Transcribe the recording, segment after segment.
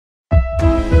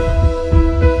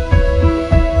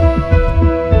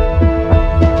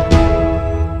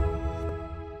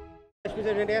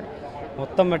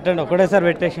మొత్తం పెట్టండి ఒకటేసారి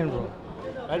పెట్టేసిండు బ్రో.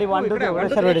 రెడీ 1 2 3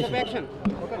 ఒకటేసారి పెట్టేసి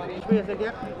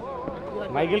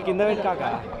మైకిల్ కింద పెట్టి కాక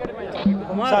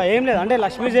ఏం లేదు అంటే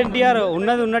లక్ష్మీ ఎన్టీఆర్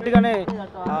ఉన్నది ఉన్నట్టుగానే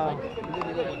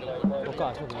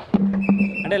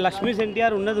అంటే లక్ష్మీ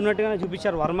ఎన్టీఆర్ ఉన్నది ఉన్నట్టుగానే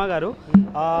చూపించారు వర్మ గారు.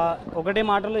 ఒకటే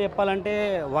మాటలో చెప్పాలంటే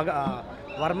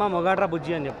వర్మ మొగాడ్రా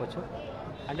బుజ్జి అని చెప్పొచ్చు.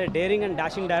 అంటే daring and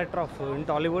dashing director of in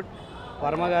Tollywood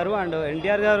Varma గారు. అండ్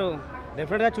ఎన్టీఆర్ గారు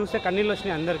డెఫినెట్గా చూస్తే కన్నీళ్ళు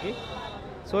వచ్చినాయి అందరికీ.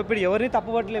 సో ఇప్పుడు ఎవరిని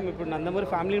తప్పుపట్టలేము, ఇప్పుడు నందమూరి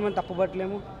ఫ్యామిలీని మనం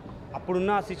తప్పుపట్టలేము.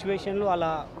 అప్పుడున్న సిచ్యువేషన్లు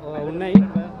అలా ఉన్నాయి.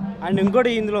 అండ్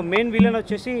ఇంకోటి ఇందులో మెయిన్ విలన్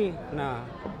వచ్చేసి నా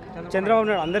చంద్రబాబు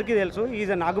నాయుడు అందరికీ తెలుసు.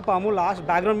 ఈజ్ నాగుపాము. లాస్ట్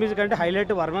బ్యాక్గ్రౌండ్ మ్యూజిక్ అంటే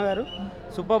హైలైట్ వర్మ గారు,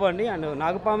 సూపర్ అండి. అండ్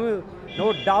నాగుపాము నో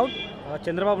డౌట్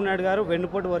చంద్రబాబు నాయుడు గారు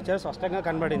వెన్నుపోటు వచ్చారు స్పష్టంగా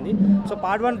కనబడింది. సో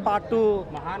పార్ట్ 1 పార్ట్ 2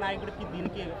 మహానాయకుడికి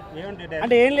దీనికి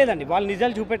అంటే ఏం లేదండి, వాళ్ళు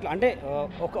నిజాలు చూపెట్ల అంటే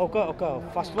ఒక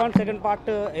ఫస్ట్ 1 సెకండ్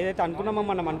పార్ట్ ఏదైతే అనుకున్నామో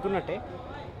మనం అనుకున్నట్టే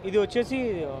ఇది వచ్చేసి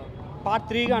పార్ట్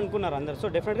 3గా అనుకున్నారు అందరు. సో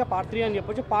డెఫినెట్గా పార్ట్ 3 అని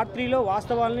చెప్పొచ్చు. పార్ట్ 3లో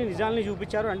వాస్తవాలని నిజాలని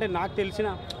చూపించారు. అంటే నాకు తెలిసిన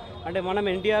అంటే మనం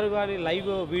ఎన్టీఆర్ గారి లైవ్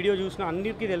వీడియో చూసిన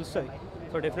అందరికీ తెలుస్తుంది.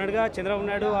 సో డెఫినెట్గా చంద్రబాబు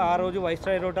నాయుడు ఆ రోజు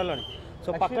వైస్రాయ్ రోటల్ అని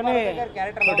సో పక్కనే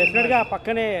డెఫినెట్గా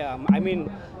పక్కనే ఐ మీన్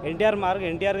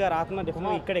ఎన్టీఆర్ గారు ఆత్మ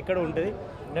డెఫినెట్గా ఇక్కడెక్కడ ఉంటుంది.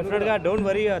 డెఫినెట్గా డోంట్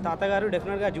వరీ తాతగారు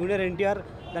డెఫినెట్గా జూనియర్ ఎన్టీఆర్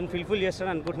దాన్ని ఫుల్ఫిల్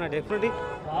చేస్తాడని అనుకుంటున్నాను. డెఫినెట్లీ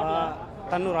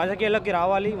తను రాజకీయాల్లోకి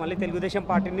రావాలి, మళ్ళీ తెలుగుదేశం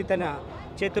పార్టీని తన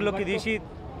చేతుల్లోకి తీసి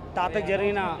తాతకు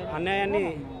జరిగిన అన్యాయాన్ని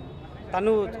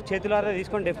తను చేతులారా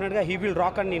తీసుకొని డెఫినెట్గా హీ విల్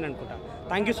రాక్ అని నేను అనుకుంటాను.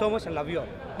 Thank you so much, I love you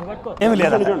all. ఏమి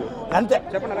లేదు అంతే.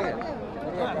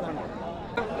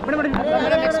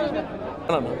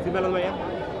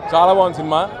 చాలా బాగుంది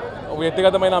సినిమా.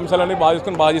 వ్యక్తిగతమైన అంశాలన్నీ బాగా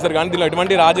తీసుకొని బాగా చేశారు. కానీ దీనిలో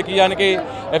ఎటువంటి రాజకీయానికి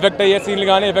ఎఫెక్ట్ అయ్యే సీన్లు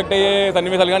కానీ ఎఫెక్ట్ అయ్యే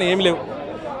సన్నివేశాలు కానీ ఏమి లేవు.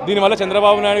 దీనివల్ల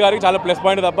చంద్రబాబు నాయుడు గారికి చాలా ప్లస్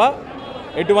పాయింట్ తప్ప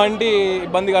ఎటువంటి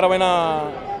ఇబ్బందికరమైన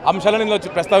అంశాలను ఇందులో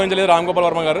ప్రస్తావించలేదు రామ్ గోపాల్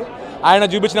వర్మ గారు. ఆయన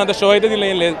చూపించినంత షో అయితే దీనిలో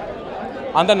ఏం లేదు,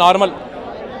 అంత నార్మల్.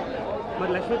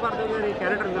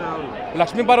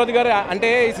 లక్ష్మీ పార్వతి గారు అంటే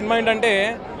ఈ సినిమా ఏంటంటే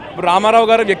ఇప్పుడు రామారావు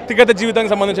గారు వ్యక్తిగత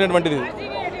జీవితానికి సంబంధించినటువంటిది.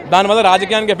 దానివల్ల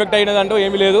రాజకీయానికి ఎఫెక్ట్ అయినదంటూ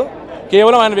ఏమీ లేదు.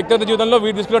 కేవలం ఆయన వ్యక్తిగత జీవితంలో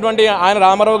వీరు తీసుకున్నటువంటి ఆయన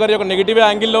రామారావు గారి యొక్క నెగిటివ్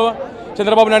యాంగిల్లో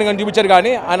చంద్రబాబు నాయుడు గారిని చూపించారు.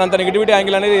 కానీ ఆయన అంత నెగిటివిటీ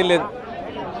యాంగిల్ అనేది ఏం లేదు.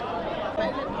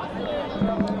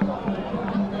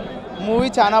 మూవీ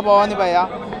చాలా బాగుంది భయ్య.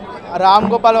 రామ్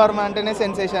గోపాల్ వర్మ అంటేనే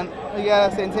సెన్సేషన్. ఇక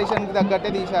సెన్సేషన్కి తగ్గట్టే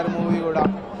తీశారు మూవీ కూడా.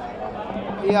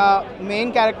 ఇక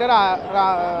మెయిన్ క్యారెక్టర్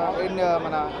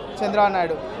మన చంద్రబాబు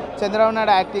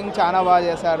నాయుడు యాక్టింగ్ చాలా బాగా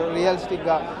చేశారు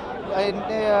రియలిస్టిక్గా.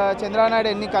 చంద్రబాబు నాయుడు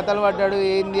ఎన్ని కథలు పడ్డాడు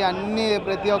ఏంది అన్నీ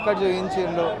ప్రతి ఒక్కటి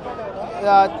చూపించిండు.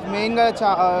 మెయిన్గా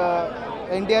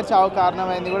ఎన్టీఆర్ చావు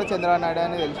కారణమైంది కూడా చంద్రబాబు నాయుడు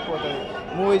అని తెలిసిపోతుంది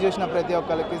మూవీ చూసిన ప్రతి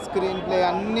ఒక్కరికి. స్క్రీన్ ప్లే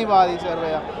అన్నీ బాగా తీశారు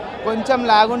భయ్య. కొంచెం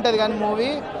లాగ్ ఉంటుంది కానీ మూవీ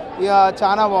ఇక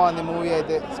చాలా బాగుంది మూవీ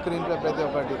అయితే. స్క్రీన్ ప్లే ప్రతి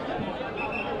ఒక్కటి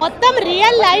మొత్తం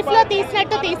రియల్ లైఫ్లో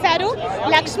తీసినట్టు తీశారు.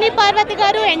 లక్ష్మీ పార్వతి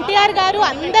గారు, ఎన్టీఆర్ గారు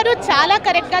అందరూ చాలా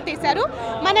కరెక్ట్గా తీశారు.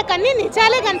 మనకన్నీ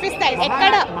నిజాలే కనిపిస్తాయి.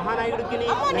 ఎక్కడ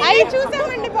అవి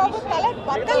చూసామండి బాబు,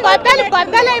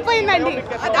 బద్దలు అయిపోయిందండి.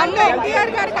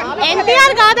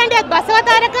 ఎన్టీఆర్ కాదండి, అది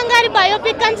బసవతారకం గారి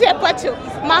బయోపిక్ అని చెప్పొచ్చు.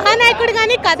 మహానాయకుడు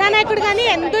కానీ కథానాయకుడు కానీ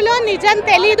ఎందులో నిజం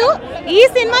తెలీదు. ఈ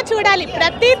సినిమా చూడాలి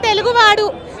ప్రతి తెలుగువాడు,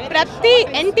 ప్రతి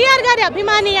ఎన్టీఆర్ గారి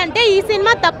అభిమాని అంటే ఈ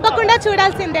సినిమా తప్పకుండా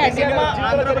చూడాల్సిందే అండి.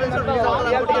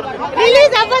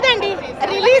 రిలీజ్ అవ్వదండి,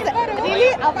 రిలీజ్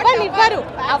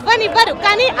అవ్వనివ్వరు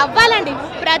కానీ అవ్వాలండి.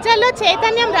 ప్రజల్లో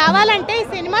చైతన్యం రావాలంటే ఈ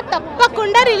సినిమా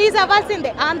తప్పకుండా రిలీజ్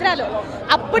అవ్వాల్సిందే ఆంధ్రాలో.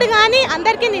 అప్పుడు కానీ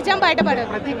అందరికీ నిజం బయటపడదు.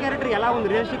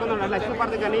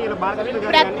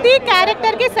 ప్రతి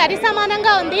క్యారెక్టర్ కి సరి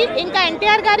సమానంగా ఉంది. ఇంకా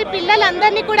ఎన్టీఆర్ గారి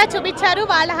పిల్లలందరినీ కూడా చూపించారు.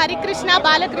 వాళ్ళ హరికృష్ణ,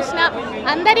 బాలకృష్ణ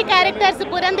అందరి క్యారెక్టర్స్,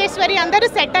 పురంధేశ్వరి అందరూ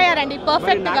సెట్ అయ్యారండి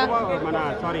పర్ఫెక్ట్ గా.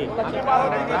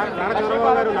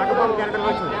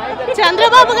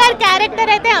 చంద్రబాబు గారి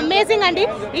క్యారెక్టర్ అయితే అమేజింగ్ అండి.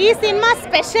 ఈ సినిమా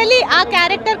స్పెషల్లీ ఆ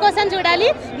క్యారెక్టర్ కోసం చూడాలి.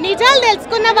 నిజాలు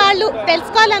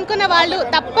తెలుసుకోవాలనుకున్న వాళ్ళు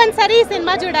తప్పనిసరి ఈ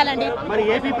సినిమా చూడాలండి.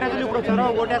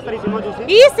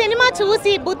 ఈ సినిమా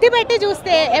చూసి బుద్ధి పెట్టి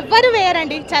చూస్తే ఎవ్వరు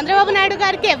వేయరండి. చంద్రబాబు నాయుడు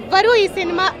గారికి ఎవ్వరు ఈ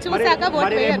సినిమా చూసాక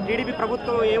ఓటు వేయరు.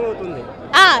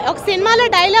 ఒక సినిమాలో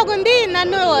డైలాగ్ ఉంది,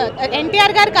 నన్ను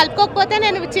ఎన్టీఆర్ గారు కలుపుకోకపోతే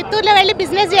నేను చిత్తూరులో వెళ్ళి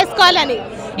బిజినెస్ చేసుకోవాలని.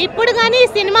 ఇప్పుడు కానీ ఈ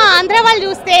సినిమా ఆంధ్ర వాళ్ళు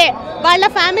చూస్తే వాళ్ళ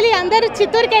ఫ్యామిలీ అందరూ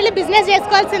చిత్తూరుకి వెళ్ళి బిజినెస్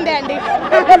చేసుకోవాల్సిందే అండి.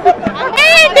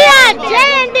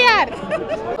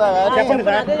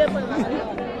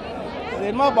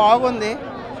 సినిమా బాగుంది.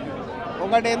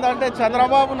 ఒకటి ఏంటంటే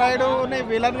చంద్రబాబు నాయుడుని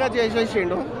విలన్గా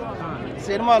చేసేసిండు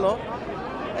సినిమాలో.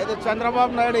 అయితే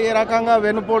చంద్రబాబు నాయుడు ఏ రకంగా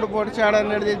వెన్నుపోటు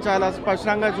పొడిచాడనేది చాలా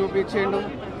స్పష్టంగా చూపించిండు.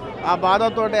 ఆ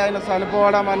బాధతోటి ఆయన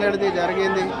చనిపోవడం అనేది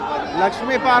జరిగింది.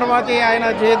 లక్ష్మీ పార్వతి ఆయన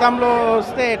జీతంలో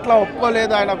వస్తే ఎట్లా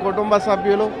ఒప్పుకోలేదు ఆయన కుటుంబ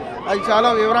సభ్యులు. అది చాలా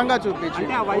వివరంగా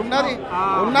చూపించింది.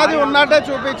 ఉన్నది ఉన్నట్టే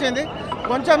చూపించింది.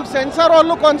 కొంచెం సెన్సార్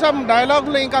వాళ్ళు కొంచెం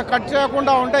డైలాగులు ఇంకా కట్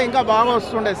చేయకుండా ఉంటే ఇంకా బాగా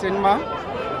వస్తుండే సినిమా.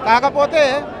 కాకపోతే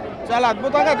చాలా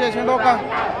అద్భుతంగా చేసిండు. ఒక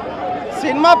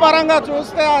సినిమా పరంగా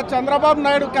చూస్తే ఆ చంద్రబాబు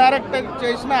నాయుడు క్యారెక్టర్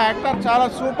చేసిన యాక్టర్ చాలా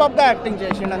సూపర్గా యాక్టింగ్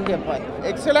చేసిండు అని చెప్పాలి.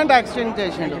 ఎక్సలెంట్ యాక్టింగ్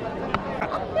చేసిండు.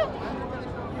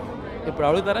 ఇప్పుడు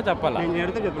అడుగుతారా చెప్పాలా?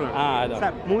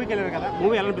 మూవీకి వెళ్ళారు కదా,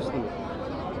 మూవీ ఎలా అనిపిస్తుంది?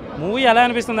 మూవీ ఎలా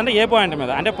అనిపిస్తుంది అంటే ఏ పాయింట్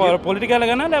మీద అంటే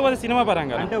పొలిటికల్గానా లేకపోతే సినిమా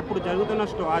పరంగా? అంటే ఇప్పుడు జరుగుతున్న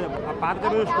పాత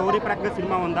స్టోరీ ప్రకారం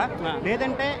సినిమా ఉందా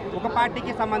లేదంటే ఒక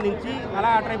పార్టీకి సంబంధించి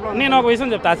అలా టైప్? నేను ఒక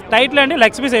విషయం చెప్తా. టైటిల్ అండి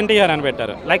లక్ష్మీస్ ఎన్టీఆర్ అని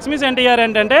పెట్టారు. లక్ష్మీస్ ఎన్టీఆర్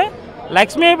ఏంటంటే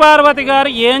లక్ష్మీ పార్వతి గారు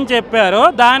ఏం చెప్పారో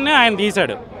దాన్ని ఆయన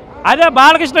తీశాడు. అదే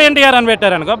బాలకృష్ణ ఎన్టీఆర్ అని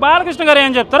పెట్టారు అనుకో, బాలకృష్ణ గారు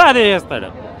ఏం చెప్తారో అదే చేస్తాడు.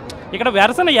 ఇక్కడ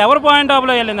వెరసన ఎవరి పాయింట్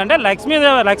ఆఫ్లో వెళ్ళిందంటే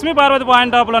లక్ష్మీ పార్వతి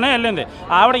పాయింట్ ఆఫ్లోనే వెళ్ళింది.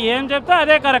 ఆవిడ ఏం చెప్తే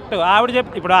అదే కరెక్ట్. ఆవిడ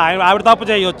ఇప్పుడు ఆవిడ తప్పు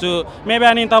చేయొచ్చు, మేబీ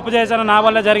నేను తప్పు చేశాను నా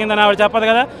వల్ల జరిగిందని ఆవిడ చెప్పదు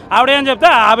కదా. ఆవిడ ఏం చెప్తే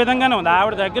ఆ విధంగానే ఉంది.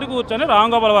 ఆవిడ దగ్గర కూర్చొని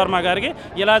రామ్ గోపాల్ వర్మ గారికి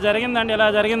ఇలా జరిగిందండి ఇలా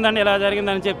జరిగిందండి ఇలా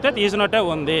జరిగిందని చెప్తే తీసినట్టే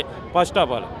ఉంది ఫస్ట్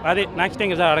ఆఫ్ ఆల్. అది నెక్స్ట్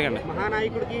ఇంకా అడగండి.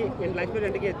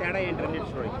 మహానాయకుడికి తేడా ఏంటి?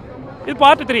 ఇది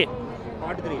పార్ట్ 3.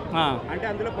 అంటే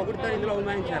అందులో పొగుడుతారు, ఇందులో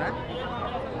అవమానించారా?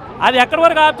 అది ఎక్కడి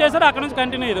వరకు ఆఫ్ చేశారో అక్కడ నుంచి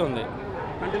కంటిన్యూ ఇది ఉంది.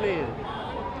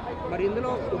 మరి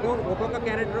ఇందులో ఒక్కొక్క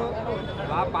క్యారెక్టర్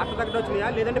పాత్ర తగ్గట్టు వచ్చినాయా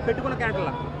లేదంటే పెట్టుకున్న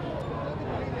క్యారెక్టర్లా?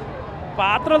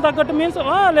 పాత్రలు తగ్గట్టు మీన్స్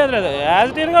లేదు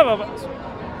యాజ్ ఇట్ ఈస్గా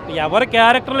ఎవరి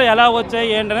క్యారెక్టర్లు ఎలా వచ్చాయి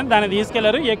ఏంటనేది దాన్ని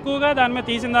తీసుకెళ్లారు. ఎక్కువగా దాని మీద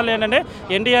తీసిన వాళ్ళు ఏంటంటే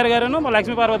ఎన్టీఆర్ గారును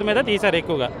లక్ష్మీ పార్వతి మీద తీశారు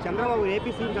ఎక్కువగా. చంద్రబాబు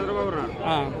ఏపీ సీఎం చంద్రబాబు ఉన్నాడు,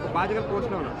 బాధ్యత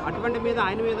పోస్ట్లో ఉన్నాడు. అటువంటి మీద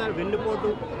ఆయన మీద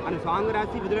వెన్నుపోటు అని సాంగ్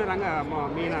రాసి విధుల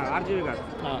మీన RGV గారు.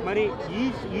 మరి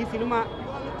ఈ సినిమా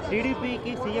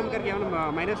టీడీపీకి సీఎం గారికి ఏమైనా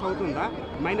మైనస్ అవుతుందా?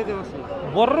 మైనస్ వస్తుందా?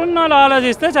 బుర్రున్నాళ్ళు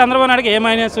ఆలోచిస్తే చంద్రబాబు నాయుడుకి ఏ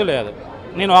మైనస్ లేదు.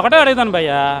 నేను ఒకటే అడుగుతాను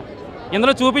భయ్యా,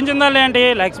 ఇందులో చూపించిందా ఏంటి?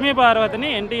 లక్ష్మీ పార్వతిని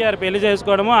ఎన్టీఆర్ పెళ్లి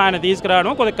చేసుకోవడము ఆయన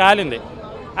తీసుకురావడం కొద్దిగా కాలింది.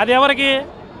 అది ఎవరికి?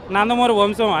 నందమూరి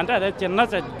వంశం. అంటే అదే చిన్న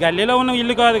గల్లీలో ఉన్న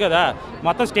ఇల్లు కాదు కదా,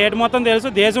 మొత్తం స్టేట్ మొత్తం తెలుసు,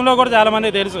 దేశంలో కూడా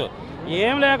చాలామంది తెలుసు.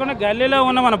 ఏం లేకుండా గల్లీలో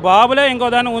ఉన్న మన బాబులే ఇంకో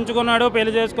దాన్ని ఉంచుకున్నాడు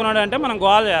పెళ్లి చేసుకున్నాడు అంటే మనం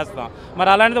గోల్ చేస్తాం. మరి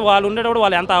అలాంటిది వాళ్ళు ఉండేటప్పుడు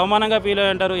వాళ్ళు ఎంత అవమానంగా ఫీల్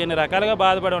అయి ఉంటారు, ఎన్ని రకాలుగా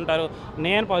బాధపడి ఉంటారు.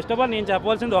 నేను ఫస్ట్ ఆఫ్ ఆల్ నేను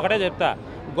చెప్పాల్సింది ఒకటే చెప్తా,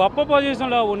 గొప్ప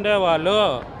పొజిషన్లో ఉండేవాళ్ళు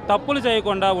తప్పులు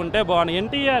చేయకుండా ఉంటే బాగుంది.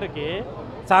 ఎన్టీఆర్కి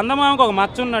చందమామకు ఒక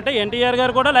మచ్చ ఉన్నట్టే ఎన్టీఆర్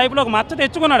గారు కూడా లైఫ్లో ఒక మచ్చ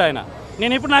తెచ్చుకున్నాడు ఆయన.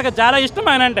 నేను ఇప్పుడు నాకు చాలా ఇష్టం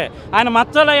ఆయన అంటే. ఆయన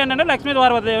మచ్చలో ఏంటంటే లక్ష్మీ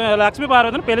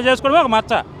పార్వతిని పెళ్లి చేసుకోవడం ఒక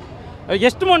మచ్చ.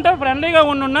 ఇష్టం ఉంటే ఫ్రెండ్లీగా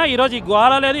ఉండున్నా ఈరోజు ఈ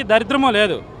గోళ లేదు, ఈ దరిద్రమో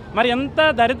లేదు. మరి ఎంత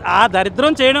ఆ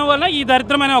దరిద్రం చేయడం వల్ల ఈ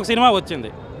దరిద్రం అనే ఒక సినిమా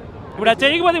వచ్చింది. ఇప్పుడు అది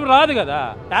చేయకపోతే ఇప్పుడు రాదు కదా,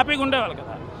 హ్యాపీగా ఉండేవాళ్ళు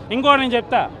కదా. ఇంకోటి నేను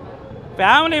చెప్తా,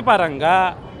 ఫ్యామిలీ పరంగా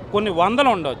కొన్ని వందలు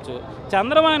ఉండొచ్చు.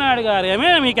 చంద్రబాబు నాయుడు గారు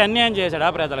ఏమే మీకు అన్యాయం చేశాడు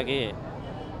ఆ ప్రజలకి.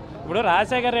 ఇప్పుడు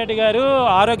రాజశేఖర రెడ్డి గారు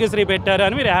ఆరోగ్యశ్రీ పెట్టారు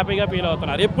అని మీరు హ్యాపీగా ఫీల్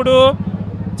అవుతున్నారు. ఇప్పుడు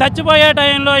చచ్చిపోయే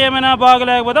టైంలో ఏమైనా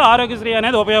బాగలేకపోతే ఆరోగ్యశ్రీ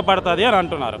అనేది ఉపయోగపడుతుంది అని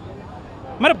అంటున్నారు.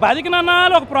 మరి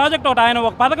బతికినన్నాళ్ళు ఒక ప్రాజెక్ట్ ఒకటి ఆయన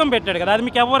ఒక పథకం పెట్టాడు కదా, అది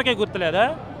మీకు ఎవరికీ గుర్తులేదా?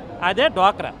 అదే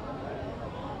డ్వాక్రా.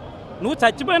 నువ్వు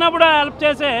చచ్చిపోయినప్పుడు హెల్ప్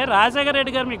చేసే రాజశేఖర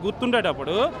రెడ్డి గారు మీకు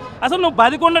గుర్తుండేటప్పుడు అసలు నువ్వు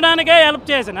బతికుండడానికే హెల్ప్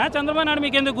చేసిన చంద్రబాబు నాయుడు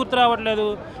మీకు ఎందుకు గుర్తు రావట్లేదు?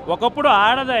 ఒకప్పుడు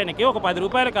ఆడదానికి ఒక 10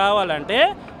 రూపాయలు కావాలంటే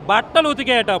బట్టలు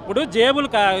ఉతికేటప్పుడు జేబులు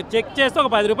చెక్ చేస్తే ఒక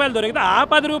 10 రూపాయలు దొరికితే ఆ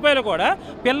 10 రూపాయలు కూడా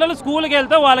పిల్లలు స్కూల్కి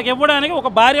వెళ్తే వాళ్ళకి ఇవ్వడానికి ఒక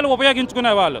భార్యలు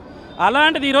ఉపయోగించుకునేవాళ్ళు.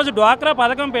 అలాంటిది ఈరోజు డ్వాక్రా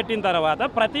పథకం పెట్టిన తర్వాత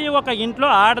ప్రతి ఒక్క ఇంట్లో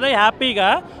ఆడదే హ్యాపీగా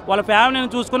వాళ్ళ ఫ్యామిలీని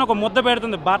చూసుకుని ఒక ముద్ద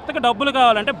పెడుతుంది. భర్తకు డబ్బులు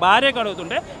కావాలంటే భార్యకు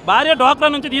అడుగుతుంటే భార్య డ్వాక్రా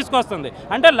నుంచి తీసుకొస్తుంది.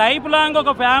 అంటే లైఫ్ లాంగ్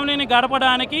ఒక ఫ్యామిలీని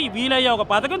గడపడానికి వీలయ్యే ఒక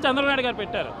పథకం చంద్రబాబు నాయుడు గారు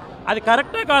పెట్టారు. అది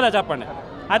కరెక్టే కాదా చెప్పండి?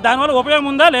 అది దానివల్ల ఉపయోగం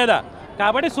ఉందా లేదా?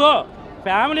 కాబట్టి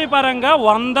ఫ్యామిలీ పరంగా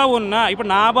 100 ఉన్నా ఇప్పుడు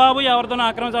నా బాబు ఎవరితోనో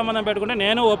అక్రమ సంబంధం పెట్టుకుంటే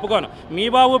నేను ఒప్పుకోను, మీ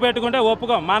బాబు పెట్టుకుంటే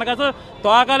ఒప్పుకోం. మనకు అసలు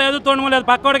తోకలేదు తొడుము లేదు,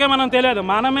 పక్కోడికే మనం తెలియదు.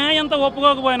 మనమే ఎంత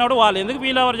ఒప్పుకోకపోయినాడు వాళ్ళు ఎందుకు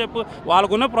ఫీల్ అవ్వరు చెప్పు?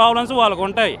 వాళ్ళకున్న ప్రాబ్లమ్స్ వాళ్ళకు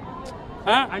ఉంటాయి.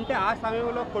 అంటే ఆ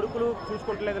సమయంలో కొడుకులు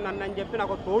చూసుకుంటలేదు నన్ను అని చెప్పి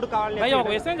నాకు తోడు కావాలి.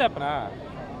 ఒక విషయం చెప్పనా,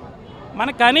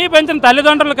 మన కనీ పెంచిన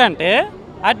తల్లిదండ్రుల కంటే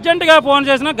అర్జెంటుగా ఫోన్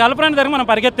చేసిన గర్ల్ ఫ్రెండ్ దగ్గర మనం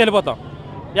పరిగెత్తి వెళ్ళిపోతాం.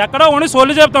 ఎక్కడో ఉండి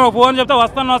సొల్లు చెప్తాం, ఫోన్ చెప్తే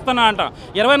వస్తాను అంటాం.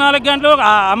 24 గంటలు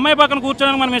ఆ అమ్మాయి పక్కన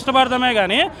కూర్చోడానికి మనం ఇష్టపడతామే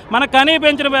కానీ మన కనీ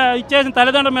పెంచిన ఇచ్చేసిన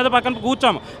తల్లిదండ్రుల మీద పక్కన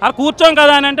కూర్చోము. అలా కూర్చోం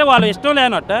కదా అని అంటే వాళ్ళు ఇష్టం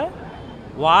లేనట్ట.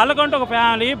 వాళ్ళకంటూ ఒక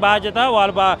ఫ్యామిలీ బాధ్యత,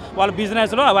 వాళ్ళ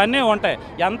బిజినెస్లు అవన్నీ ఉంటాయి.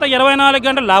 ఎంత 24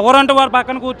 గంటలు లవర్ అంటూ వారు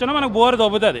పక్కన కూర్చొని మనకు బోరు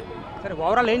దొబ్బుతుంది. సరే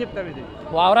ఓవరాల్ ఏం చెప్తారు? ఇది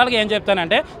ఓవరాల్గా ఏం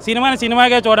చెప్తానంటే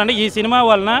సినిమాగా చూడండి. ఈ సినిమా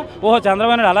వలన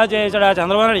చంద్రబాబు నాయుడు అలా చేశాడు,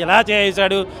 చంద్రబాబు నాయుడు ఇలా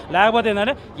చేశాడు, లేకపోతే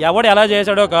ఏంటంటే ఎవడు ఎలా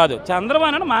చేశాడో కాదు,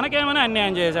 చంద్రబాబు నాయుడు మనకేమైనా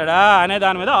అన్యాయం చేశాడా అనే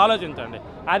దాని మీద ఆలోచించండి.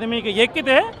 అది మీకు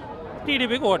ఎక్కితే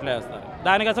టీడీపీకి ఓట్లు వేస్తారు.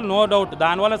 దానికి అసలు నో డౌట్,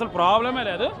 దానివల్ల అసలు ప్రాబ్లమే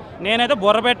లేదు. నేనైతే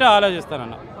బుర్ర పెట్టి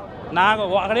ఆలోచిస్తానన్న. నాకు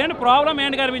అక్కడేంటి ప్రాబ్లం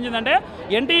ఏంటి కనిపించిందంటే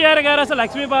ఎన్టీఆర్ గారు అసలు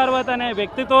లక్ష్మీ పార్వతి అనే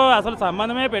వ్యక్తితో అసలు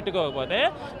సంబంధమే పెట్టుకోకపోతే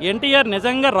ఎన్టీఆర్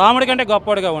నిజంగా రాముడి కంటే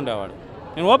గొప్పవాడిగా ఉండేవాడు.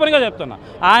 నేను ఓపెన్గా చెప్తున్నా.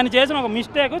 ఆయన చేసిన ఒక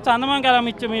మిస్టేక్ చందమాకి ఎలా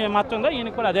మచ్చుందో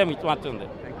ఈయనకు కూడా అదే మచ్చుంది.